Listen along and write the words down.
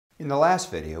In the last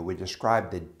video, we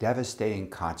described the devastating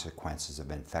consequences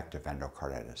of infective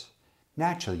endocarditis.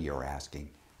 Naturally, you're asking,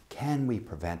 can we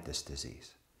prevent this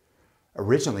disease?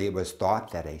 Originally, it was thought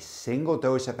that a single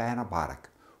dose of antibiotic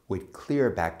would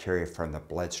clear bacteria from the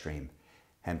bloodstream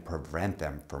and prevent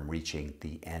them from reaching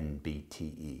the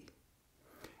NBTE.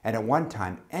 And at one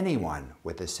time, anyone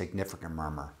with a significant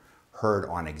murmur heard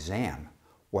on exam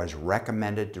was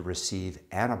recommended to receive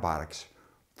antibiotics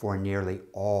for nearly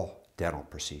all dental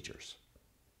procedures.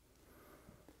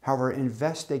 However,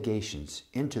 investigations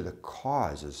into the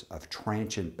causes of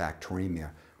transient bacteremia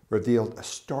revealed a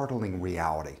startling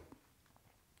reality.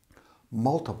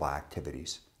 Multiple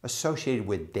activities associated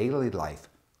with daily life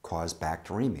cause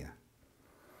bacteremia.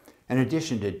 In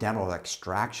addition to dental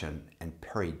extraction and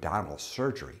periodontal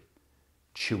surgery,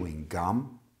 chewing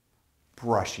gum,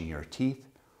 brushing your teeth,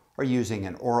 or using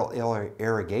an oral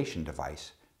irrigation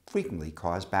device frequently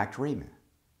cause bacteremia.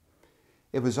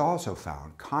 It was also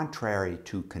found, contrary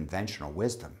to conventional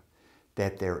wisdom,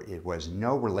 that there was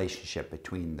no relationship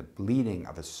between the bleeding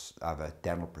of a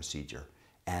dental procedure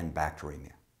and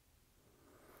bacteremia.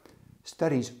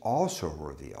 Studies also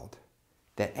revealed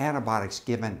that antibiotics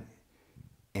given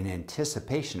in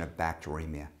anticipation of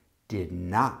bacteremia did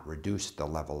not reduce the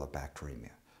level of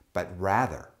bacteremia, but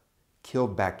rather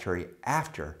killed bacteria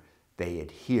after they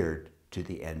adhered to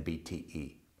the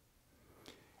NBTE.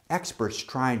 Experts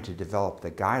trying to develop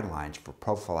the guidelines for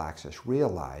prophylaxis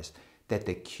realized that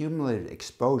the cumulative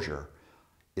exposure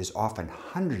is often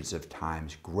hundreds of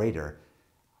times greater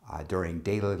during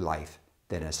daily life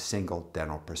than a single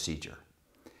dental procedure.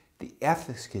 The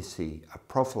efficacy of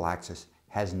prophylaxis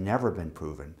has never been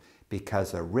proven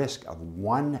because the risk of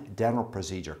one dental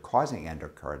procedure causing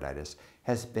endocarditis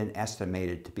has been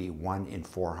estimated to be 1 in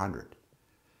 400.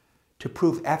 To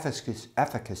prove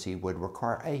efficacy would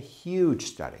require a huge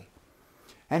study.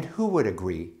 And who would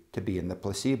agree to be in the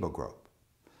placebo group?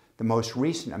 The most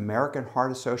recent American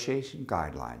Heart Association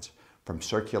guidelines from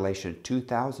Circulation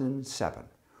 2007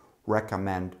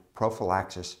 recommend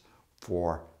prophylaxis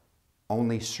for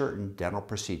only certain dental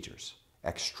procedures,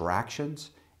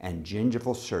 extractions, and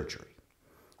gingival surgery,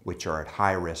 which are at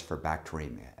high risk for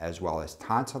bacteremia, as well as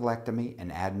tonsillectomy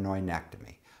and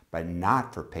adenoidectomy, but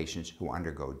not for patients who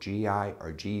undergo GI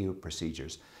or GU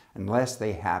procedures unless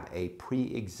they have a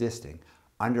pre-existing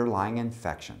underlying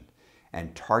infection,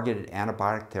 and targeted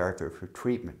antibiotic therapy for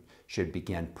treatment should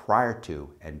begin prior to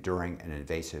and during an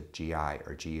invasive GI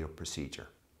or GU procedure.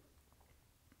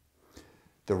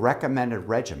 The recommended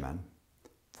regimen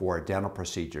for dental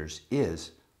procedures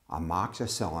is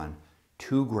amoxicillin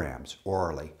 2 grams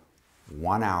orally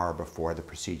 1 hour before the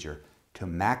procedure to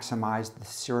maximize the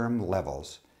serum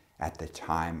levels at the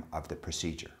time of the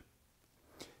procedure.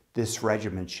 This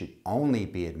regimen should only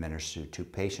be administered to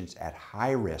patients at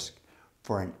high risk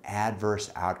for an adverse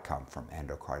outcome from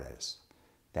endocarditis.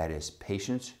 That is,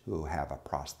 patients who have a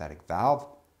prosthetic valve,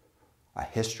 a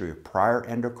history of prior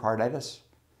endocarditis,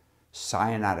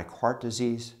 cyanotic heart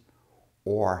disease,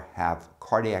 or have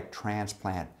cardiac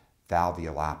transplant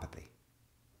valvulopathy.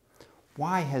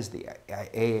 Why has the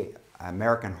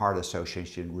American Heart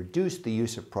Association reduced the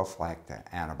use of prophylactic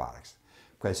antibiotics?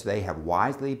 Because they have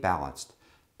wisely balanced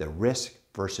the risk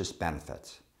versus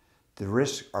benefits. The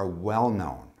risks are well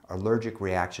known: allergic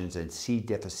reactions and C.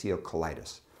 difficile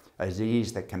colitis, a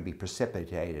disease that can be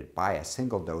precipitated by a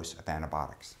single dose of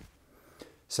antibiotics.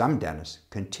 Some dentists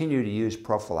continue to use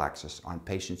prophylaxis on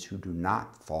patients who do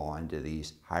not fall into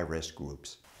these high-risk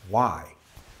groups. Why?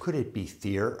 Could it be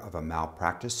fear of a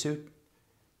malpractice suit?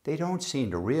 They don't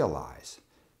seem to realize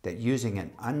that using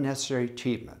an unnecessary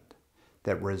treatment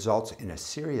that results in a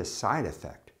serious side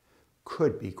effect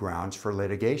could be grounds for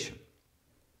litigation.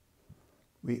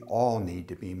 We all need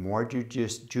to be more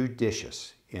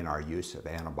judicious in our use of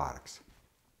antibiotics.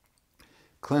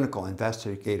 Clinical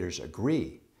investigators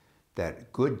agree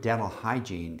that good dental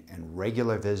hygiene and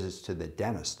regular visits to the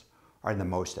dentist are the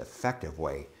most effective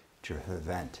way to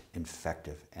prevent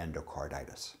infective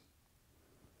endocarditis.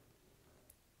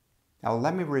 Now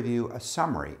let me review a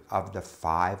summary of the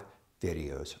 5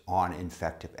 videos on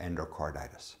infective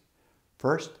endocarditis.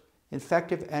 First,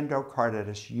 infective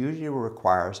endocarditis usually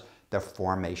requires the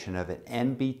formation of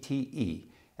an NBTE,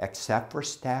 except for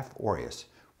Staph aureus,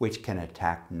 which can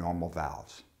attack normal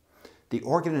valves. The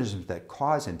organisms that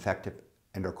cause infective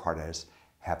endocarditis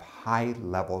have high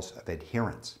levels of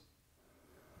adherence.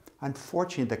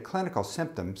 Unfortunately, the clinical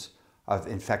symptoms of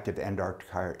infective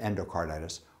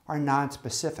endocarditis are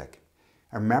nonspecific.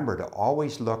 Remember to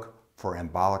always look for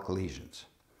embolic lesions.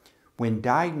 When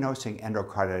diagnosing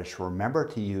endocarditis, remember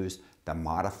to use the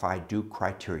modified Duke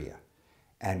criteria.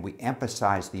 and we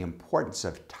emphasize the importance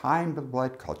of timed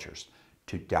blood cultures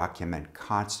to document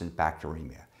constant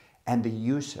bacteremia, and the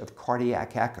use of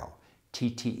cardiac echo,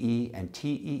 TTE and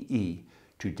TEE,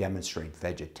 to demonstrate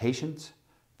vegetations,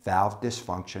 valve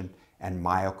dysfunction, and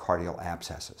myocardial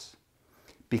abscesses.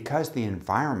 Because the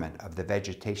environment of the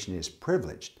vegetation is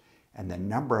privileged and the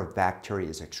number of bacteria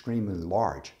is extremely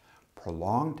large,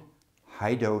 prolonged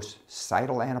high-dose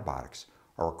cytal antibiotics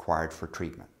are required for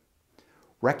treatment.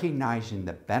 Recognizing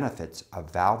the benefits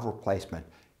of valve replacement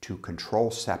to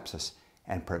control sepsis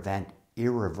and prevent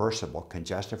irreversible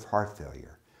congestive heart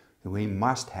failure, we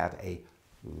must have a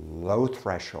low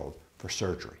threshold for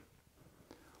surgery.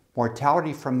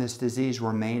 Mortality from this disease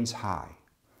remains high.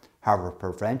 However,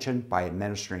 prevention by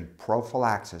administering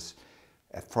prophylactic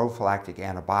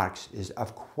antibiotics is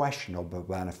of questionable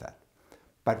benefit,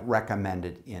 but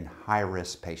recommended in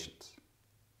high-risk patients.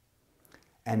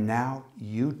 And now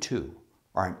you too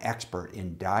are an expert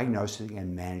in diagnosing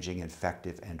and managing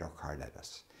infective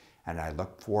endocarditis, and I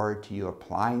look forward to you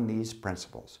applying these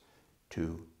principles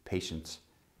to patients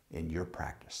in your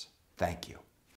practice. Thank you.